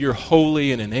your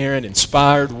holy and inerrant,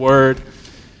 inspired word.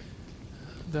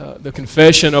 The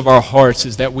confession of our hearts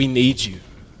is that we need you.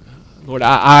 Lord,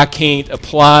 I can't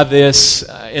apply this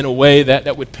in a way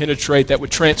that would penetrate, that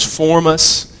would transform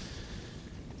us.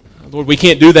 Lord, we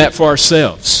can't do that for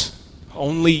ourselves.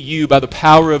 Only you, by the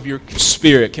power of your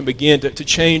Spirit, can begin to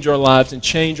change our lives and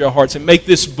change our hearts and make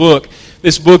this book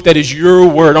that is your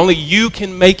word. Only you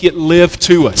can make it live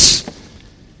to us.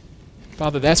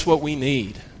 Father, that's what we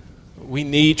need. We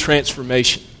need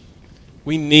transformation.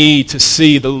 We need to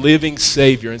see the living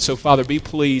Savior. And so, Father, be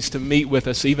pleased to meet with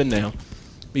us even now.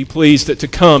 Be pleased to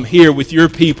come here with your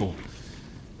people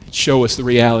and show us the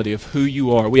reality of who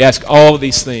you are. We ask all of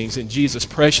these things in Jesus'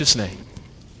 precious name.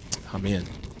 Amen.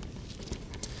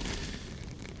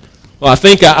 Well, I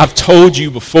think I've told you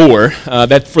before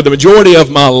that for the majority of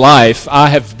my life, I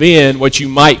have been what you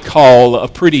might call a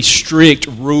pretty strict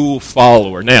rule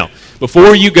follower. Now,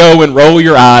 before you go and roll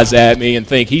your eyes at me and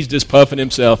think he's just puffing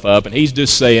himself up and he's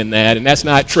just saying that, and that's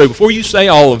not true, before you say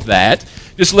all of that,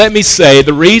 just let me say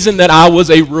the reason that I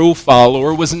was a rule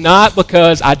follower was not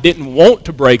because I didn't want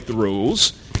to break the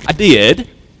rules. I did.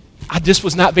 I just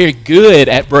was not very good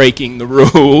at breaking the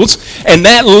rules. And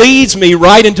that leads me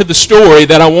right into the story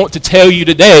that I want to tell you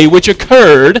today, which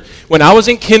occurred when I was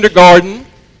in kindergarten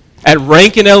at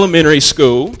Rankin Elementary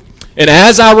School. And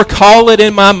as I recall it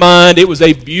in my mind, it was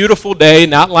a beautiful day,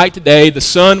 not like today. The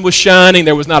sun was shining.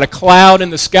 There was not a cloud in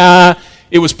the sky.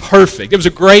 It was perfect. It was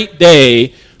a great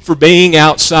day for being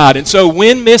outside. And so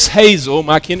when Miss Hazel,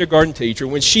 my kindergarten teacher,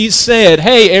 when she said,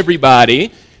 "Hey,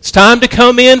 everybody, it's time to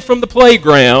come in from the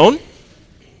playground,"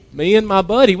 me and my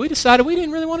buddy, we decided we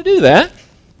didn't really want to do that.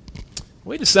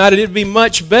 We decided it would be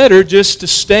much better just to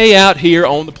stay out here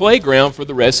on the playground for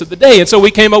the rest of the day. And so we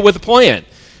came up with a plan.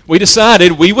 We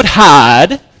decided we would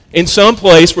hide in some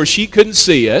place where she couldn't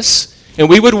see us, and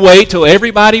we would wait till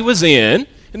everybody was in,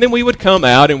 and then we would come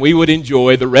out and we would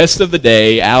enjoy the rest of the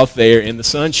day out there in the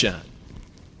sunshine.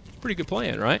 Pretty good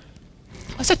plan, right?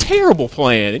 That's a terrible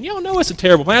plan, and y'all know it's a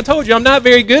terrible plan. I told you I'm not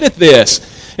very good at this.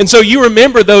 And so you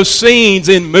remember those scenes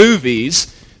in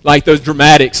movies, like the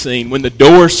dramatic scene when the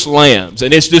door slams,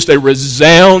 and it's just a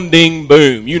resounding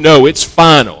boom. You know it's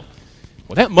final.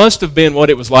 Well, that must have been what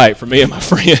it was like for me and my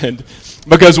friend,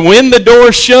 because when the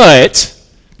door shut,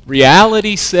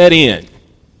 reality set in.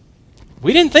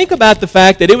 We didn't think about the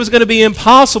fact that it was going to be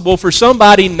impossible for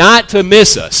somebody not to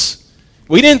miss us.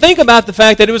 We didn't think about the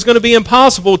fact that it was going to be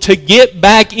impossible to get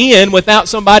back in without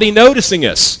somebody noticing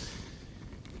us.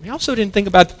 We also didn't think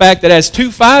about the fact that as two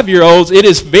 5-year-olds, it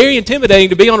is very intimidating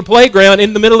to be on a playground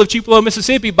in the middle of Tupelo,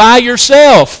 Mississippi by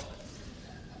yourself.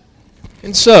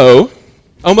 And so,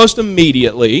 almost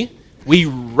immediately, we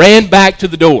ran back to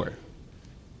the door.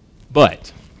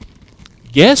 But,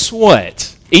 guess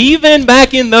what? Even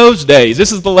back in those days,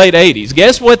 this is the late 80s,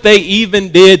 guess what they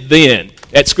even did then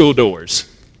at school doors?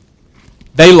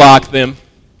 They locked them.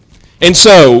 And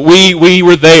so we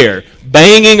were there,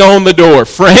 banging on the door,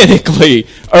 frantically,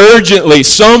 urgently.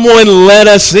 Someone let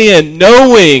us in,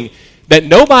 knowing that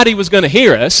nobody was going to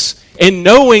hear us, and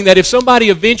knowing that if somebody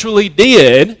eventually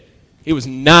did, it was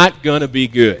not going to be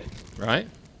good, right?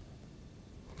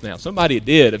 Now, somebody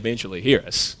did eventually hear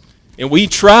us. And we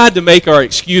tried to make our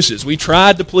excuses. We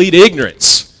tried to plead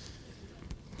ignorance.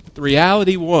 But the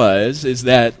reality is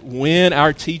that when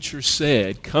our teacher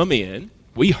said, "Come in,"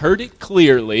 we heard it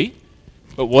clearly,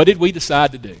 but what did we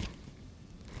decide to do?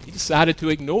 We decided to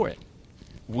ignore it.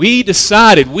 We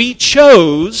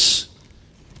chose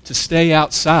to stay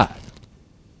outside.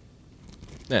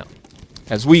 Now,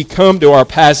 as we come to our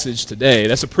passage today,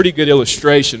 that's a pretty good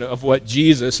illustration of what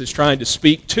Jesus is trying to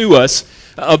speak to us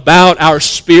about our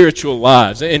spiritual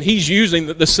lives. And he's using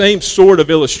the same sort of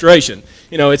illustration.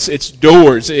 You know, it's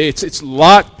doors, it's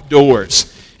locked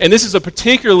doors. And this is a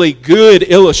particularly good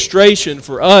illustration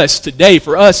for us today,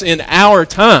 for us in our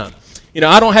time. You know,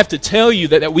 I don't have to tell you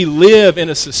that we live in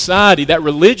a society that,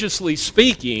 religiously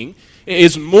speaking,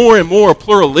 is more and more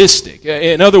pluralistic.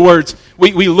 In other words,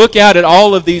 we look out at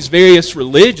all of these various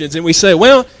religions and we say,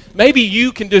 well, maybe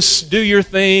you can just do your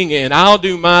thing and I'll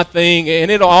do my thing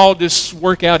and it'll all just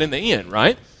work out in the end,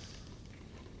 right?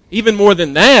 Even more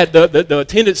than that, the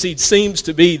tendency seems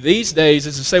to be these days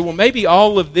is to say, well, maybe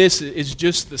all of this is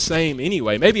just the same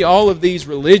anyway. Maybe all of these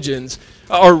religions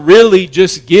are really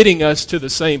just getting us to the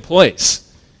same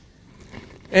place.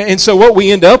 And so what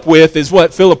we end up with is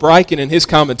what Philip Ryken in his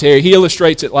commentary, he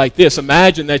illustrates it like this.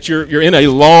 Imagine that you're in a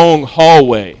long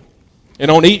hallway, and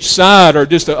on each side are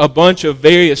just a bunch of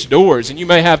various doors. And you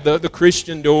may have the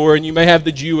Christian door, and you may have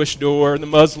the Jewish door, and the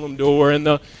Muslim door, and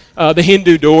the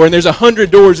Hindu door, and there's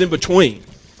 100 doors in between.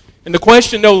 And the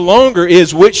question no longer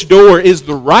is which door is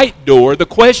the right door. The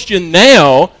question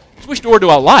now is which door do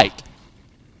I like?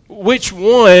 Which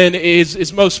one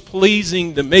is most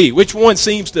pleasing to me? Which one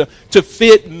seems to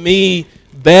fit me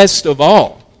best of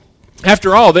all?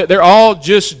 After all, they're all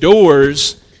just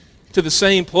doors to the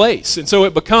same place. And so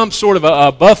it becomes sort of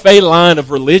a buffet line of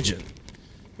religion.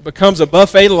 It becomes a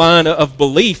buffet line of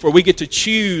belief where we get to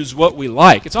choose what we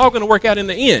like. It's all going to work out in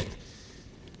the end.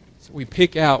 So we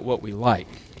pick out what we like.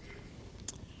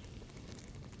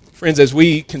 Friends, as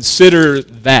we consider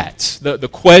that, the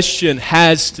question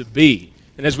has to be,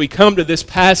 and as we come to this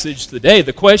passage today,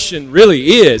 the question really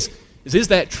is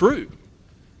that true?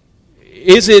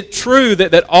 Is it true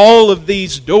that all of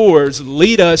these doors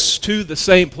lead us to the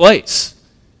same place?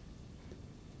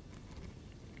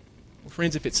 Well,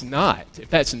 friends, if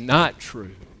that's not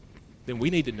true, then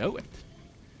we need to know it.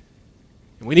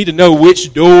 And we need to know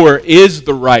which door is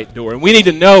the right door, and we need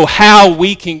to know how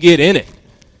we can get in it.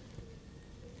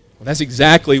 Well, that's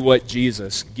exactly what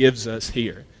Jesus gives us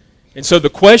here. And so the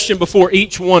question before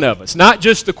each one of us, not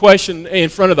just the question in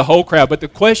front of the whole crowd, but the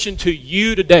question to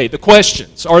you today, the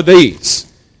questions are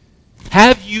these.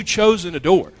 Have you chosen a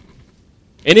door?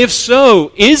 And if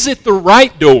so, is it the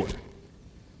right door?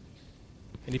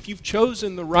 And if you've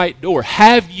chosen the right door,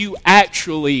 have you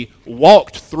actually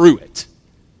walked through it?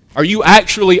 Are you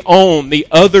actually on the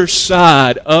other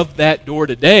side of that door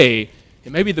today?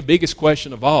 And maybe the biggest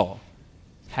question of all,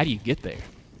 how do you get there?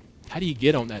 How do you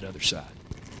get on that other side?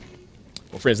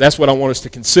 Well, friends, that's what I want us to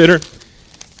consider.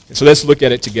 And so let's look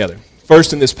at it together.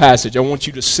 First in this passage, I want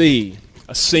you to see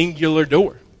a singular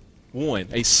door. One,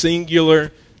 a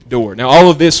singular door. Now, all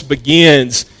of this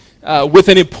begins with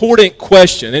an important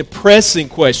question, a pressing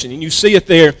question. And you see it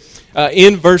there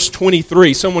in verse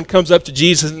 23. Someone comes up to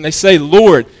Jesus and they say,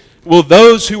 Lord, will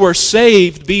those who are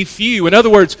saved be few? In other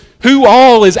words, who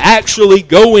all is actually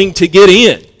going to get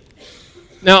in?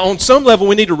 Now, on some level,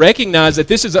 we need to recognize that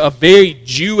this is a very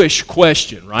Jewish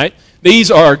question, right? These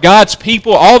are God's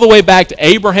people all the way back to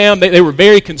Abraham. They were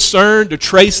very concerned to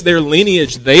trace their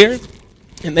lineage there.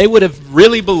 And they would have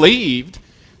really believed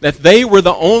that they were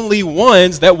the only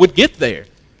ones that would get there.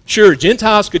 Sure,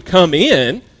 Gentiles could come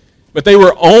in, but they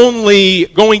were only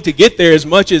going to get there as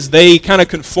much as they kind of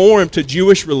conformed to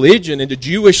Jewish religion and to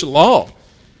Jewish law.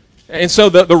 And so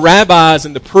the rabbis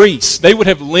and the priests, they would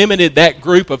have limited that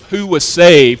group of who was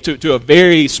saved to a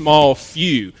very small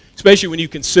few, especially when you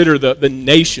consider the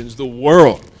nations, the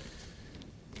world.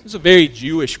 This is a very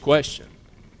Jewish question.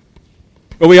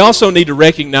 But we also need to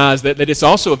recognize that it's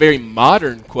also a very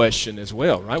modern question as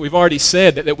well, right? We've already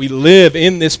said that we live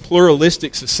in this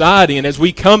pluralistic society, and as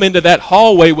we come into that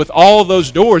hallway with all those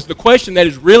doors, the question that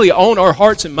is really on our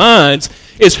hearts and minds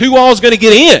is who all is going to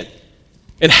get in?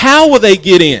 And how will they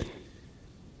get in?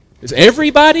 Is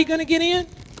everybody going to get in?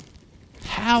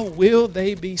 How will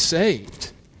they be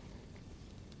saved?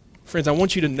 Friends, I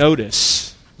want you to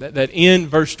notice that in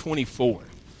verse 24,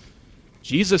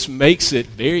 Jesus makes it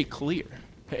very clear.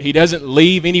 He doesn't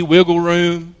leave any wiggle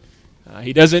room.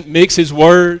 He doesn't mix his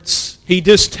words. He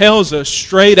just tells us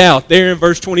straight out there in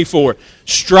verse 24,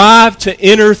 strive to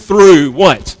enter through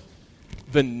what?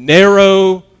 The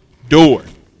narrow door.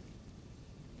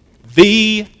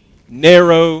 The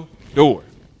narrow door.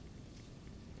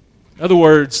 In other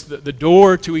words, the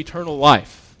door to eternal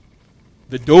life,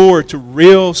 the door to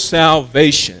real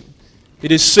salvation.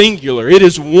 It is singular. It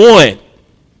is one.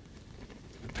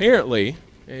 Apparently,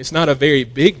 it's not a very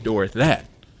big door at that.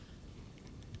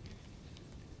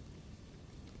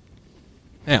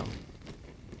 Now,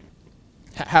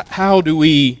 how do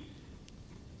we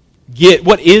get,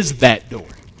 what is that door?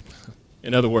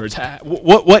 In other words,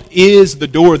 what is the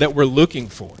door that we're looking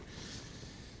for?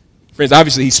 Friends,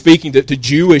 obviously he's speaking to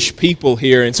Jewish people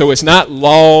here, and so it's not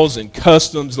laws and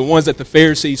customs, the ones that the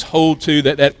Pharisees hold to,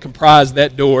 that comprise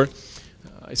that door.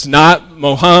 It's not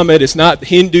Muhammad, it's not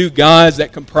Hindu gods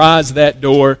that comprise that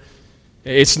door.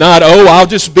 It's not, I'll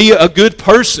just be a good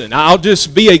person. I'll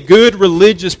just be a good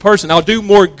religious person. I'll do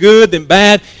more good than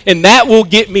bad, and that will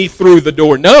get me through the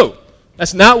door. No,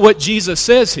 that's not what Jesus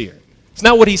says here. It's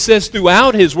not what he says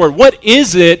throughout his word. What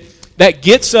is it that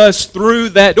gets us through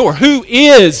that door? Who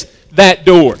is that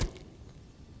door?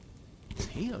 It's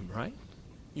him, right?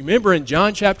 You remember in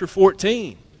John chapter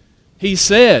 14, he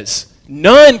says,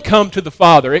 none come to the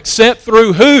Father except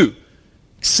through who?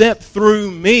 Except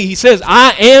through me. He says,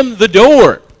 I am the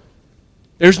door.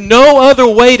 There's no other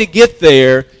way to get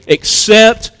there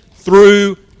except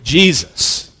through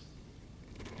Jesus.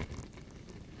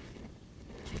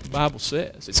 That's what the Bible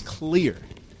says. It's clear.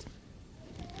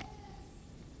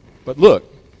 But look,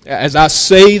 as I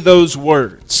say those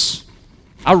words,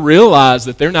 I realize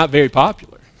that they're not very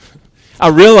popular. I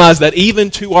realize that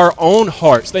even to our own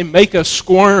hearts, they make us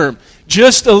squirm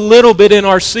just a little bit in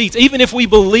our seats. Even if we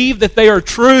believe that they are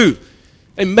true,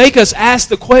 they make us ask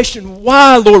the question,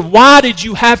 why, Lord? Why did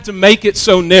you have to make it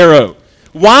so narrow?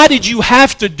 Why did you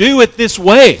have to do it this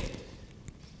way?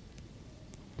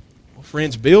 Well,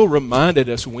 friends, Bill reminded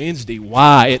us Wednesday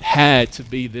why it had to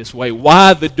be this way,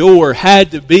 why the door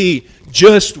had to be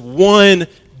just one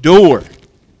door.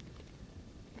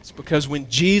 It's because when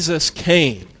Jesus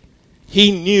came,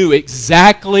 he knew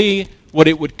exactly what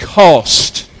it would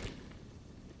cost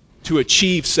to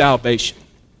achieve salvation.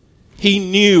 He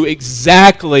knew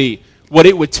exactly what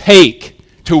it would take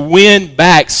to win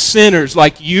back sinners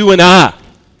like you and I.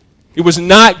 It was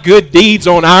not good deeds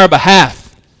on our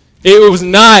behalf. It was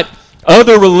not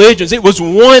other religions. It was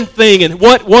one thing. And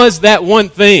what was that one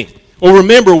thing? Well,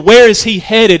 remember, where is he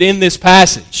headed in this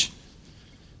passage?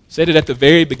 He said it at the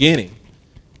very beginning.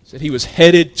 He said he was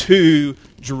headed to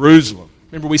Jerusalem.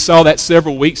 Remember, we saw that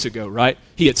several weeks ago, right?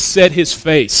 He had set his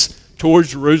face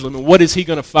towards Jerusalem. And what is he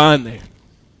going to find there?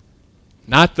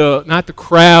 Not the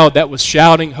crowd that was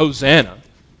shouting Hosanna.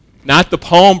 Not the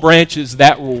palm branches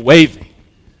that were waving.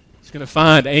 He's going to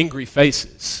find angry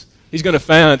faces. He's going to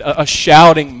find a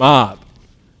shouting mob.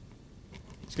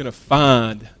 He's going to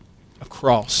find a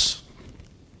cross.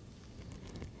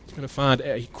 He's going to find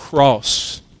a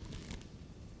cross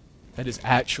that is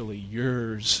actually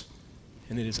yours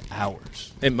and it is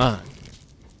ours and mine.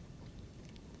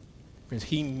 Because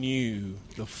he knew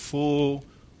the full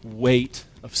weight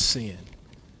of sin.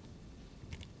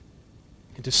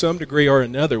 And to some degree or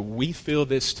another, we feel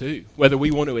this too. Whether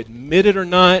we want to admit it or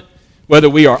not, whether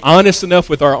we are honest enough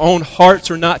with our own hearts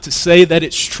or not to say that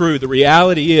it's true, the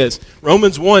reality is,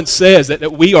 Romans 1 says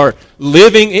that we are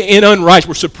living in unrighteousness.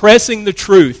 We're suppressing the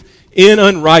truth in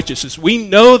unrighteousness. We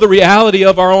know the reality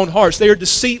of our own hearts. They are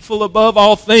deceitful above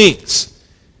all things.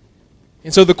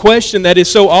 And so the question that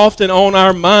is so often on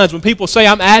our minds, when people say,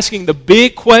 I'm asking the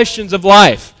big questions of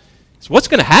life, is what's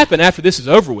going to happen after this is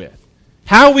over with?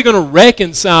 How are we going to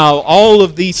reconcile all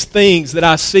of these things that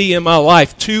I see in my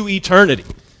life to eternity?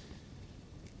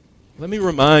 Let me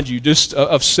remind you just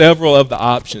of several of the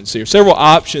options here, several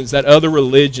options that other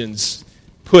religions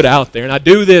put out there. And I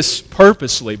do this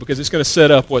purposely because it's going to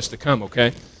set up what's to come,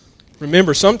 okay?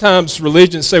 Remember, sometimes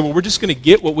religions say, well, we're just going to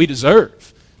get what we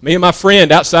deserve. Me and my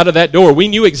friend outside of that door, we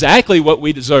knew exactly what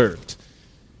we deserved.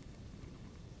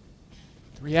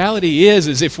 The reality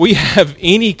is if we have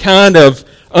any kind of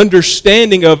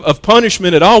understanding of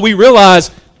punishment at all, we realize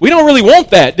we don't really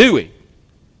want that, do we?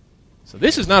 So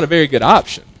this is not a very good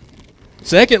option.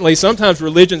 Secondly, sometimes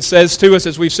religion says to us,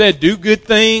 as we've said, do good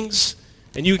things,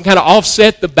 and you can kind of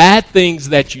offset the bad things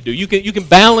that you do. You can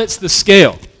balance the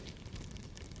scale.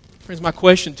 Friends, my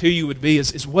question to you would be,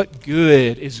 is what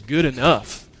good is good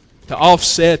enough to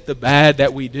offset the bad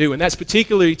that we do? And that's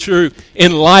particularly true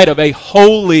in light of a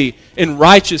holy and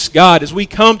righteous God. As we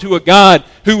come to a God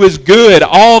who is good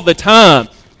all the time,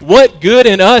 what good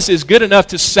in us is good enough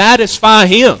to satisfy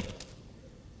Him?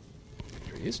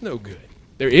 There is no good.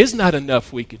 There is not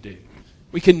enough we could do.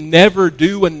 We can never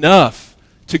do enough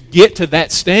to get to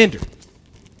that standard.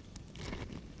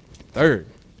 Third,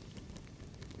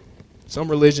 some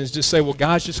religions just say, well,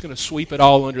 God's just going to sweep it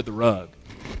all under the rug.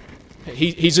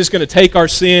 He's just going to take our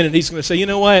sin and He's going to say, you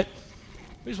know what?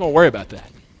 We just won't worry about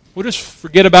that. We'll just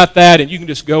forget about that and you can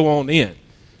just go on in.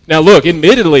 Now look,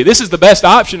 admittedly, this is the best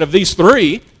option of these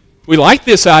three. We like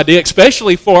this idea,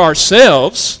 especially for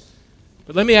ourselves.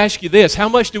 But let me ask you this. How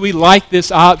much do we like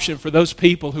this option for those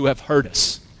people who have hurt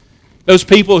us? Those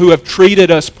people who have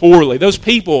treated us poorly? Those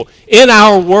people in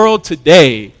our world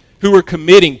today who are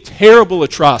committing terrible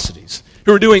atrocities,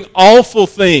 who are doing awful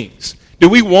things? Do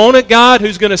we want a God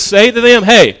who's going to say to them,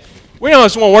 hey, we don't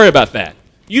just want to worry about that.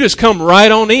 You just come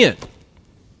right on in.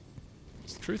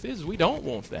 The truth is, we don't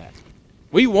want that.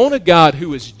 We want a God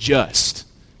who is just.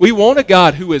 We want a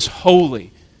God who is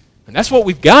holy. And that's what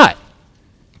we've got.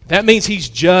 That means He's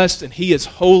just and He is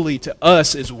holy to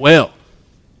us as well.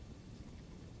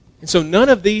 And so none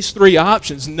of these three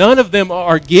options, none of them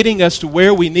are getting us to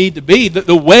where we need to be.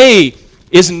 The way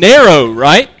is narrow,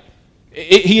 right?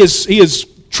 He has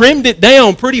trimmed it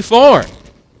down pretty far.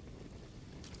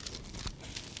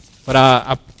 But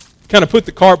I kind of put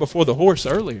the cart before the horse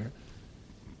earlier.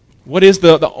 What is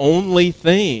the only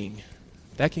thing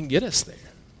that can get us there?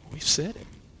 We've said it.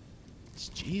 It's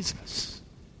Jesus.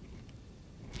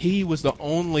 He was the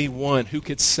only one who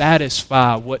could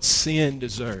satisfy what sin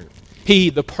deserved.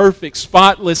 He, the perfect,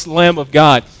 spotless Lamb of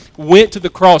God, went to the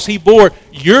cross. He bore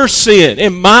your sin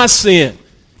and my sin.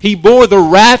 He bore the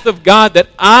wrath of God that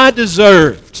I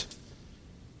deserved.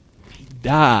 He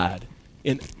died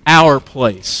in our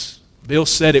place, Bill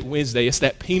said it Wednesday. It's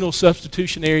that penal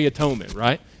substitutionary atonement,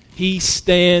 right? He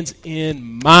stands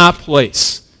in my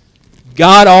place.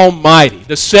 God Almighty,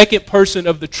 the second person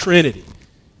of the Trinity,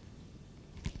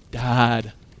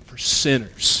 died for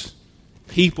sinners.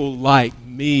 People like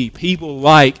me, people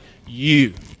like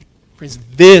you. Friends,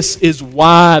 this is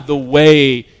why the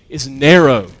way is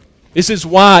narrow. This is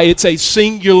why it's a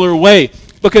singular way.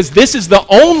 Because this is the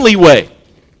only way.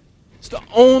 It's the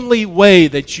only way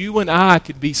that you and I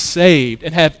could be saved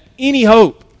and have any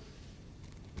hope.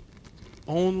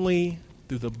 Only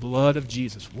through the blood of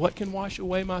Jesus. What can wash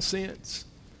away my sins?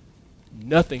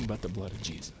 Nothing but the blood of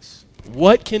Jesus.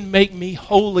 What can make me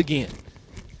whole again?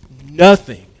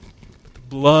 Nothing but the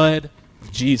blood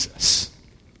of Jesus.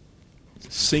 It's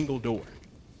a single door.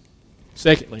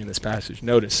 Secondly, in this passage,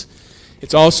 notice,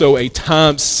 it's also a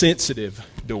time-sensitive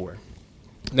door.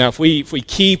 Now, if we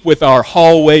keep with our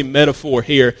hallway metaphor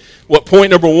here, what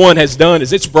point number one has done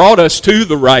is it's brought us to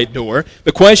the right door.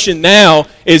 The question now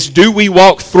is, do we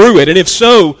walk through it? And if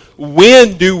so,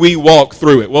 when do we walk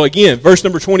through it? Well, again, verse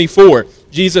number 24,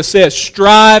 Jesus says,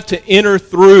 strive to enter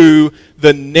through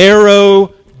the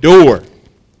narrow door.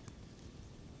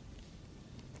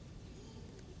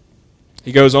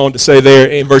 He goes on to say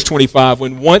there in verse 25,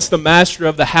 when once the master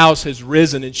of the house has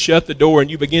risen and shut the door,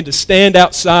 and you begin to stand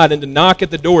outside and to knock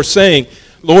at the door, saying,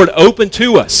 Lord, open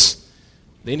to us,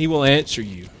 then he will answer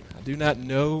you, I do not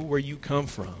know where you come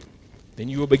from. Then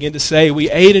you will begin to say, we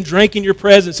ate and drank in your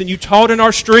presence, and you taught in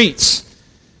our streets.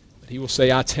 But he will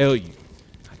say, I tell you,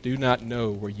 I do not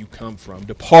know where you come from.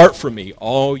 Depart from me,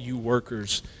 all you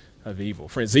workers of evil.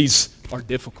 Friends, these are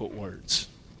difficult words.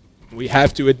 We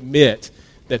have to admit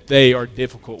that they are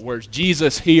difficult words.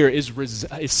 Jesus here is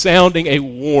sounding a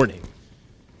warning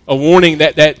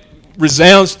that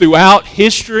resounds throughout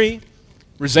history,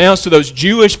 resounds to those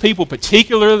Jewish people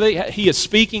particularly he is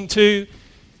speaking to,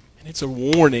 and it's a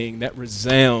warning that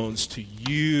resounds to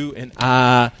you and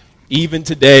I even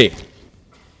today.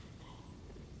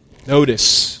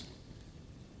 Notice,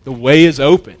 the way is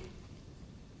open.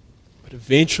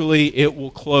 Eventually it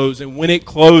will close. And when it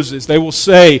closes, they will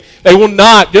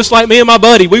knock, just like me and my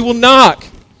buddy, we will knock.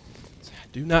 I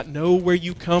do not know where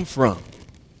you come from.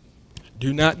 I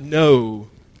do not know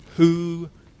who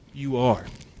you are.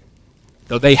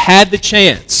 Though they had the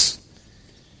chance,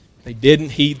 they didn't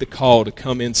heed the call to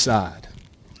come inside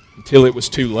until it was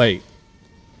too late.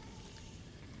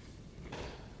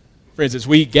 Friends, as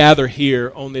we gather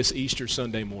here on this Easter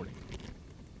Sunday morning,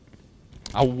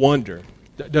 I wonder,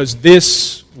 does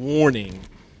this warning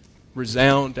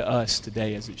resound to us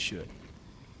today as it should?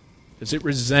 Does it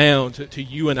resound to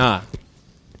you and I?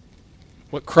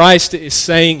 What Christ is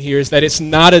saying here is that it's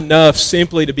not enough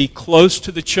simply to be close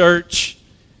to the church.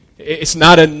 It's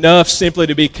not enough simply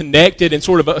to be connected in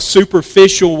sort of a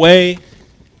superficial way.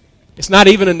 It's not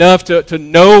even enough to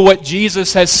know what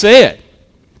Jesus has said.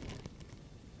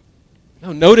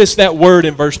 No, notice that word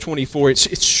in verse 24.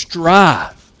 It's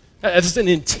strive. That's an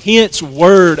intense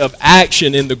word of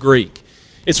action in the Greek.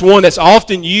 It's one that's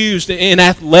often used in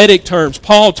athletic terms.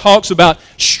 Paul talks about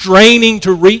straining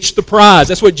to reach the prize.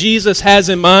 That's what Jesus has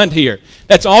in mind here.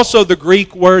 That's also the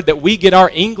Greek word that we get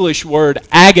our English word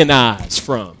agonize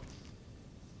from.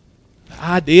 The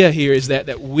idea here is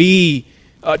that we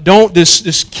don't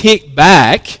just kick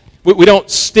back. We don't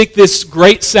stick this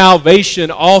great salvation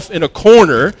off in a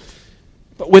corner.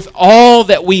 But with all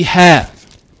that we have,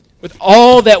 with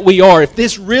all that we are, if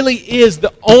this really is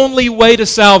the only way to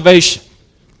salvation,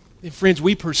 then friends,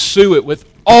 we pursue it with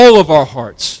all of our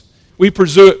hearts. We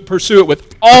pursue it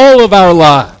with all of our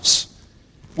lives.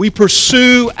 We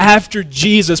pursue after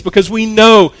Jesus because we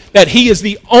know that He is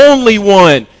the only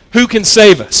one who can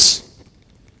save us.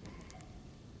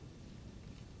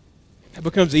 That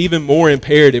becomes even more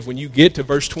imperative when you get to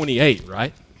verse 28,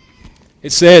 right?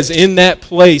 It says, in that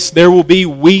place there will be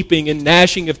weeping and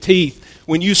gnashing of teeth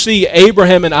when you see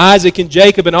Abraham and Isaac and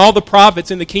Jacob and all the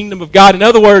prophets in the kingdom of God. In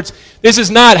other words, this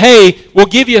is not, hey, we'll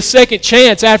give you a second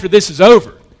chance after this is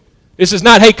over. This is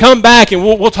not, hey, come back and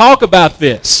we'll talk about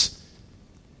this.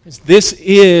 This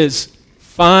is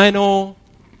final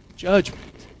judgment.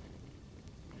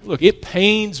 Look, it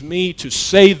pains me to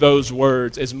say those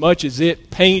words as much as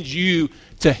it pains you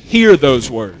to hear those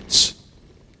words.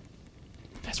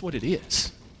 That's what it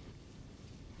is.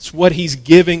 It's what He's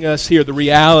giving us here, the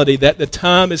reality that the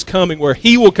time is coming where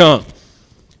He will come.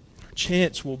 Our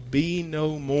chance will be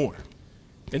no more.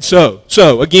 And so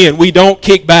again, we don't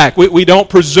kick back. We don't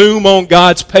presume on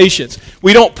God's patience.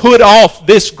 We don't put off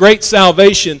this great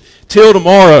salvation till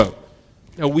tomorrow.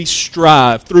 No, we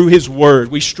strive through His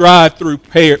Word. We strive through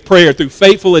prayer, through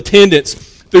faithful attendance,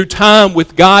 through time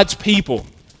with God's people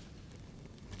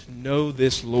to know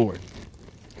this Lord.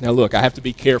 Now look, I have to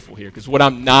be careful here, because what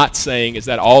I'm not saying is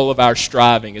that all of our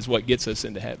striving is what gets us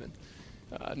into heaven.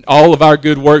 All of our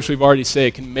good works, we've already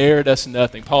said, can merit us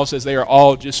nothing. Paul says they are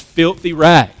all just filthy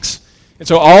rags. And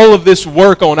so all of this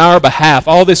work on our behalf,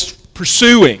 all this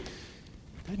pursuing,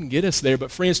 doesn't get us there.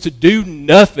 But friends, to do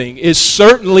nothing is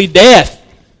certainly death,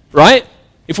 right?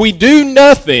 If we do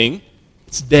nothing,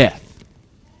 it's death.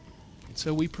 And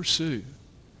so we pursue.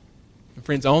 And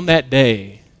friends, on that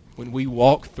day, when we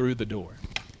walk through the door,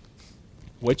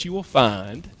 what you will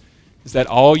find is that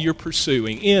all you're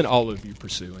pursuing, in all of your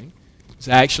pursuing, is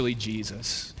actually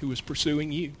Jesus who was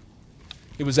pursuing you.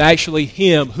 It was actually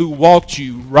Him who walked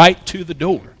you right to the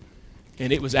door.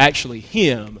 And it was actually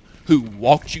Him who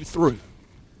walked you through.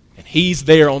 And He's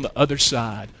there on the other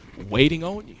side waiting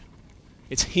on you.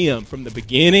 It's Him from the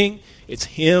beginning. It's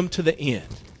Him to the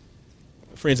end.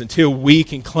 But friends, until we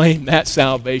can claim that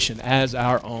salvation as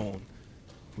our own,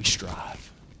 we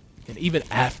strive. And even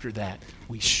after that,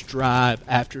 we strive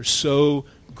after so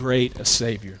great a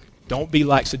Savior. Don't be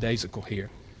lackadaisical here.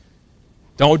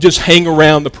 Don't just hang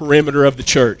around the perimeter of the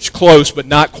church, close but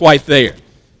not quite there.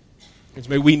 Friends,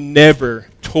 may we never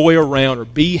toy around or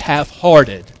be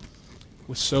half-hearted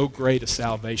with so great a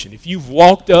salvation. If you've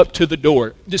walked up to the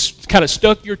door, just kind of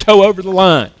stuck your toe over the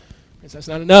line, friends, that's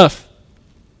not enough.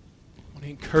 I want to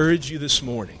encourage you this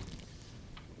morning.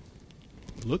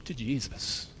 Look to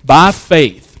Jesus. By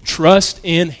faith, trust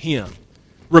in Him.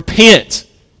 Repent.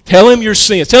 Tell Him your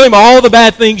sins. Tell Him all the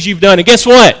bad things you've done. And guess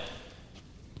what?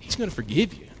 He's going to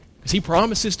forgive you because He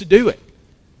promises to do it.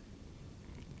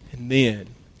 And then,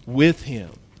 with Him,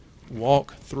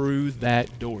 walk through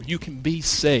that door. You can be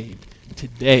saved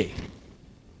today.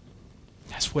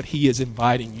 That's what He is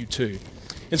inviting you to.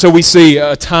 And so we see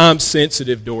a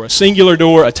time-sensitive door, a singular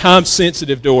door, a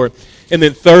time-sensitive door. And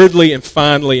then thirdly and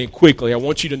finally and quickly, I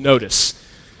want you to notice,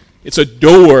 it's a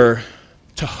door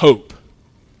to hope.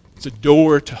 It's a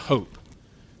door to hope.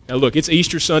 Now look, it's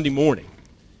Easter Sunday morning.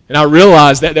 And I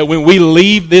realize that when we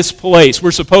leave this place,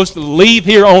 we're supposed to leave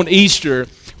here on Easter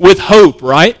with hope,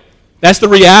 right? That's the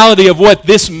reality of what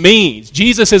this means.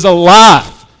 Jesus is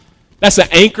alive. That's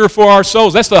the anchor for our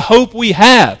souls. That's the hope we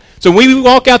have. So when we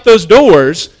walk out those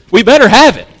doors, we better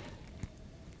have it.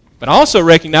 But I also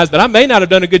recognize that I may not have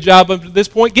done a good job up to this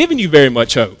point giving you very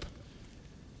much hope.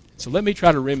 So let me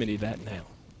try to remedy that now.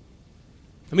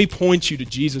 Let me point you to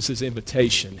Jesus'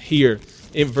 invitation here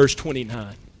in verse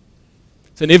 29.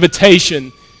 It's an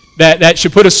invitation that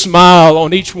should put a smile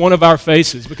on each one of our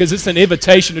faces, because it's an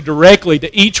invitation directly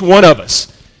to each one of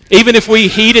us. Even if we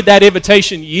heeded that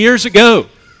invitation years ago,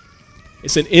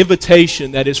 it's an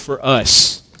invitation that is for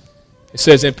us. It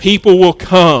says, and people will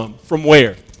come from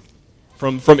where?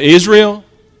 From Israel?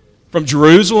 From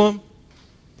Jerusalem?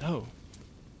 No.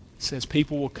 It says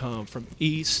people will come from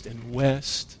east and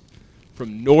west,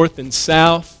 from north and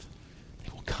south.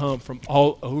 They will come from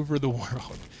all over the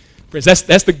world. Friends,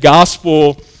 that's the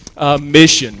gospel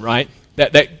mission, right?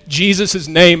 That Jesus'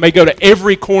 name may go to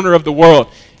every corner of the world.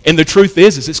 And the truth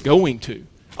is it's going to.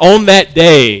 On that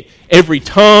day, every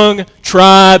tongue,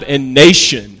 tribe, and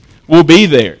nation will be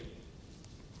there.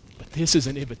 But this is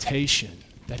an invitation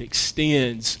that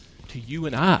extends to you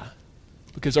and I.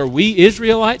 Because are we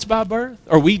Israelites by birth?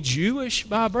 Are we Jewish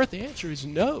by birth? The answer is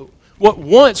no. What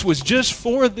once was just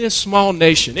for this small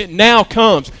nation, it now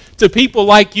comes to people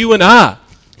like you and I.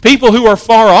 People who are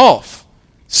far off.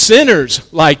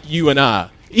 Sinners like you and I.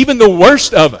 Even the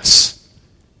worst of us.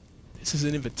 This is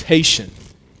an invitation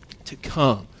to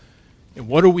come. And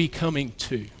what are we coming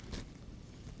to?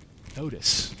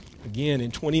 Notice, again in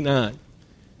 29,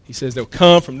 he says they'll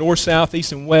come from north, south,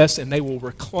 east, and west, and they will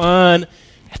recline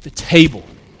at the table,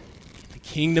 the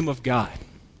kingdom of God.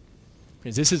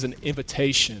 Friends, this is an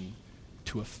invitation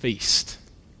to a feast.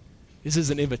 This is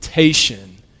an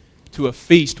invitation to a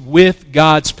feast with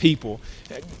God's people.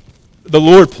 The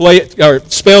Lord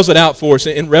spells it out for us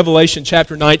in Revelation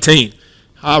chapter 19.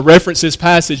 I reference this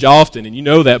passage often, and you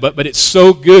know that, but it's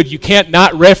so good you can't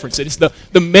not reference it. It's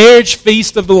the marriage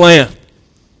feast of the Lamb.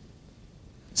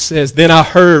 It says, then I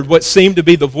heard what seemed to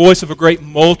be the voice of a great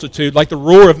multitude, like the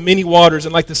roar of many waters,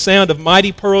 and like the sound of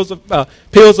mighty peals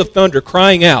of thunder,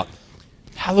 crying out,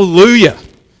 Hallelujah!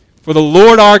 For the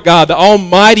Lord our God, the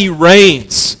Almighty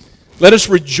reigns. Let us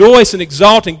rejoice and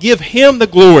exalt and give Him the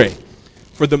glory.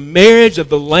 For the marriage of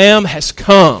the Lamb has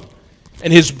come,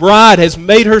 and His bride has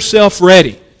made herself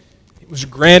ready. It was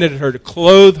granted her to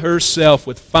clothe herself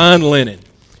with fine linen,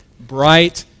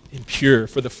 bright and pure.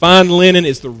 For the fine linen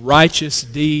is the righteous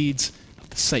deeds of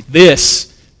the saints.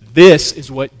 This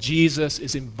is what Jesus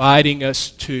is inviting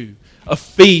us to. A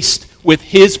feast with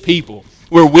His people.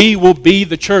 where we will be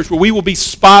the church, where we will be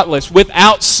spotless,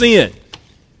 without sin.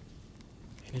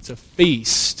 And it's a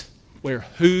feast where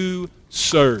who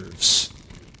serves?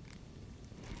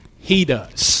 He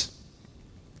does.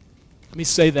 Let me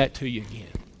say that to you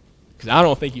again, because I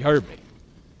don't think you heard me.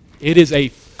 It is a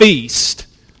feast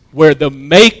where the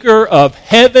maker of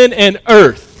heaven and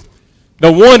earth,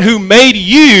 the one who made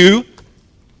you,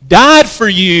 died for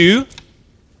you,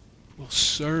 will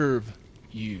serve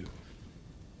you.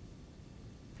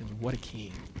 And what a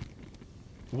king.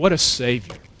 What a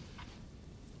Savior.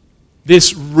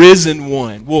 This risen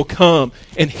one will come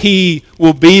and he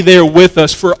will be there with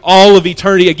us for all of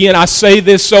eternity. Again, I say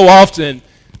this so often,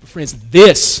 but friends,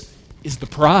 this is the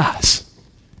prize.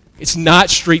 It's not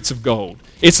streets of gold.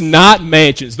 It's not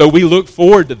mansions, though we look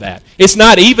forward to that. It's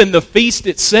not even the feast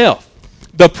itself.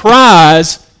 The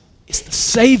prize is the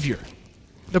Savior.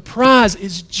 The prize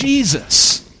is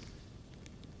Jesus.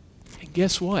 And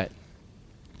guess what?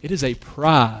 It is a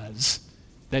prize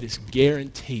that is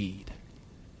guaranteed.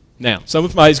 Now,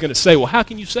 somebody's going to say, well, how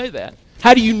can you say that?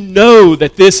 How do you know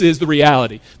that this is the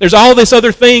reality? There's all these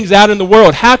other things out in the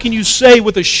world. How can you say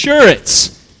with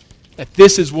assurance that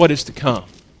this is what is to come?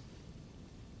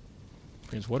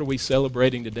 Friends, what are we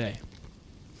celebrating today?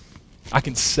 I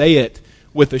can say it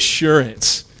with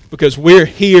assurance because we're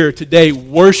here today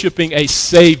worshiping a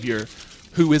Savior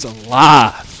who is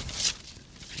alive.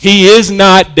 He is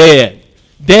not dead.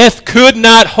 Death could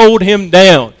not hold him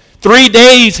down. 3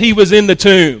 days he was in the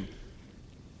tomb.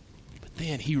 But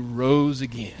then he rose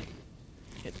again.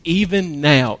 And even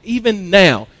now,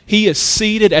 he is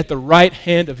seated at the right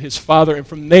hand of his Father. And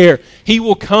from there, he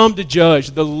will come to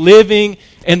judge the living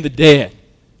and the dead.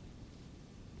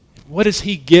 What has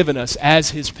he given us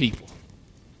as his people?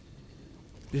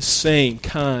 This same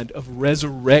kind of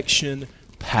resurrection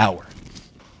power.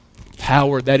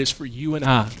 Power that is for you and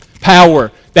I.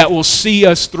 Power that will see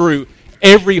us through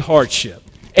every hardship,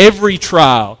 every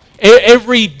trial,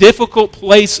 every difficult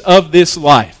place of this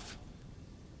life.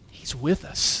 He's with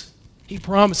us. He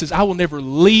promises, I will never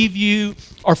leave you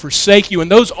or forsake you. And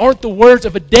those aren't the words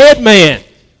of a dead man.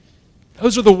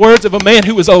 Those are the words of a man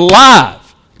who is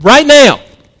alive right now.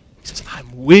 He says,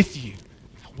 I'm with you.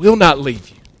 I will not leave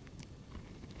you.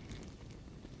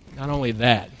 Not only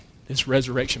that, this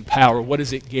resurrection power, what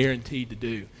is it guaranteed to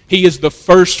do? He is the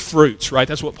first fruits, right?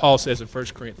 That's what Paul says in 1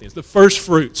 Corinthians. The first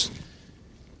fruits.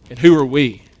 And who are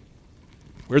we?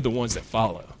 We're the ones that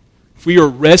follow. If we are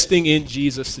resting in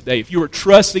Jesus today, if you are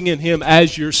trusting in him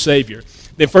as your Savior,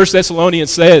 then 1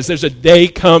 Thessalonians says there's a day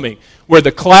coming where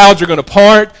the clouds are going to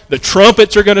part, the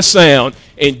trumpets are going to sound,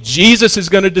 and Jesus is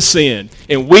going to descend.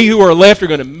 And we who are left are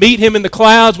going to meet him in the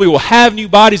clouds. We will have new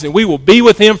bodies, and we will be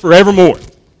with him forevermore.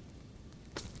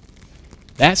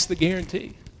 That's the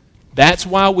guarantee. That's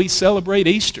why we celebrate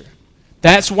Easter.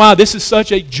 That's why this is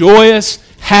such a joyous,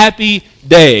 happy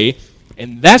day.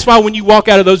 And that's why when you walk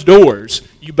out of those doors,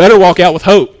 you better walk out with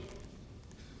hope.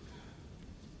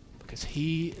 Because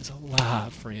he is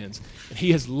alive, friends. And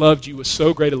he has loved you with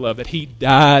so great a love that he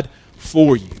died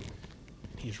for you.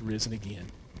 He is risen again.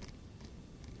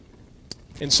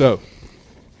 And so,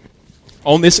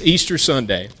 on this Easter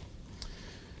Sunday,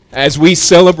 as we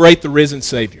celebrate the risen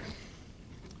Savior,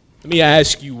 let me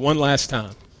ask you one last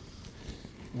time.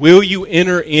 Will you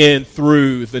enter in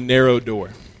through the narrow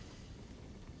door?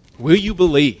 Will you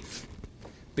believe?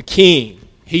 The King,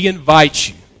 he invites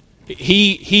you.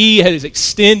 He has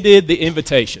extended the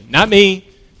invitation. Not me,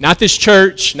 not this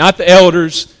church, not the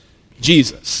elders,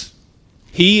 Jesus.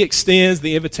 He extends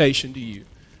the invitation to you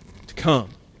to come.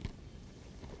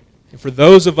 And for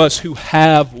those of us who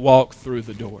have walked through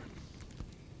the door,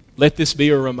 let this be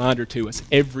a reminder to us.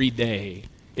 Every day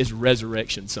is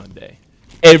Resurrection Sunday.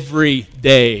 Every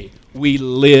day we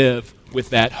live with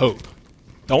that hope.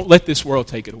 Don't let this world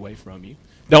take it away from you.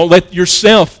 Don't let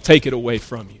yourself take it away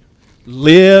from you.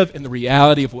 Live in the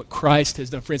reality of what Christ has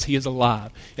done. Friends, he is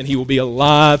alive, and he will be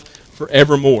alive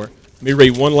forevermore. Let me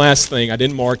read one last thing. I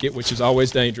didn't mark it, which is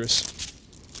always dangerous.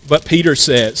 But Peter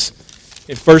says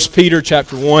in 1 Peter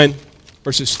chapter 1,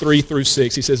 verses 3 through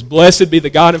 6, he says, Blessed be the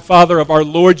God and Father of our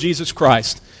Lord Jesus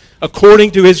Christ.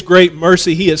 According to his great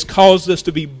mercy, he has caused us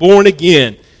to be born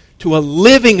again to a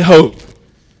living hope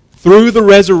through the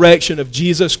resurrection of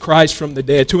Jesus Christ from the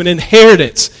dead, to an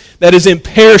inheritance that is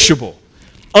imperishable,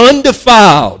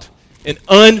 undefiled, and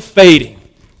unfading,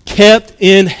 kept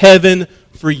in heaven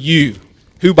for you,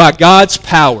 who by God's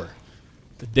power,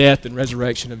 the death and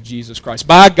resurrection of Jesus Christ,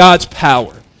 by God's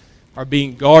power, are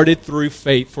being guarded through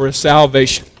faith for a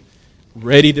salvation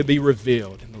ready to be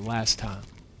revealed in the last time.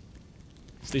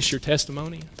 Is this your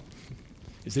testimony?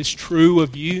 Is this true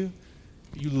of you?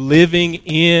 Are you living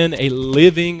in a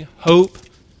living hope?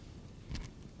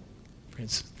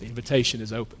 Friends, the invitation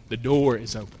is open. The door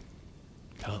is open.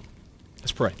 Come.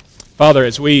 Let's pray. Father,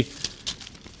 as we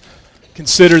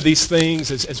consider these things,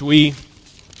 as we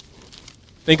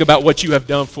think about what you have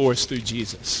done for us through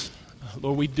Jesus,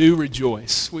 Lord, we do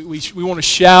rejoice. We want to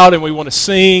shout and we want to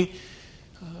sing.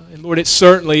 And Lord, it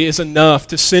certainly is enough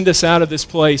to send us out of this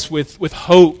place with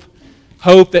hope.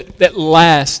 Hope that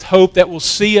lasts. Hope that will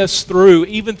see us through,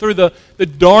 even through the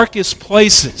darkest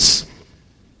places.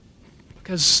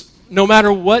 Because no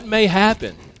matter what may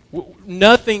happen,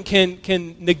 nothing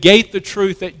can negate the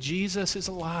truth that Jesus is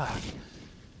alive.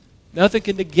 Nothing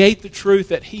can negate the truth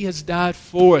that He has died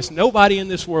for us. Nobody in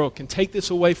this world can take that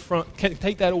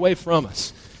away from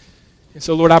us. And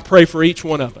so, Lord, I pray for each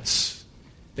one of us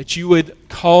that you would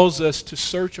cause us to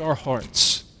search our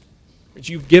hearts. That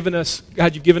you've given us,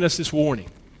 God, you've given us this warning.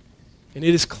 And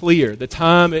it is clear. The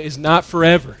time is not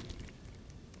forever.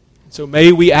 And so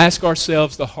may we ask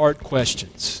ourselves the hard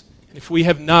questions. And if we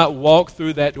have not walked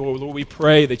through that door, Lord, we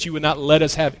pray that you would not let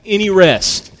us have any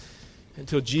rest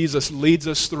until Jesus leads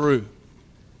us through.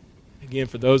 Again,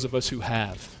 for those of us who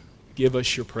have, give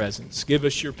us your presence. Give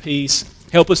us your peace.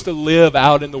 Help us to live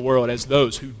out in the world as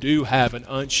those who do have an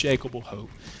unshakable hope.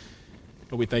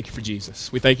 Lord, we thank you for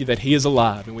Jesus. We thank you that He is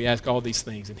alive, and we ask all these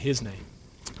things in His name.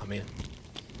 Amen.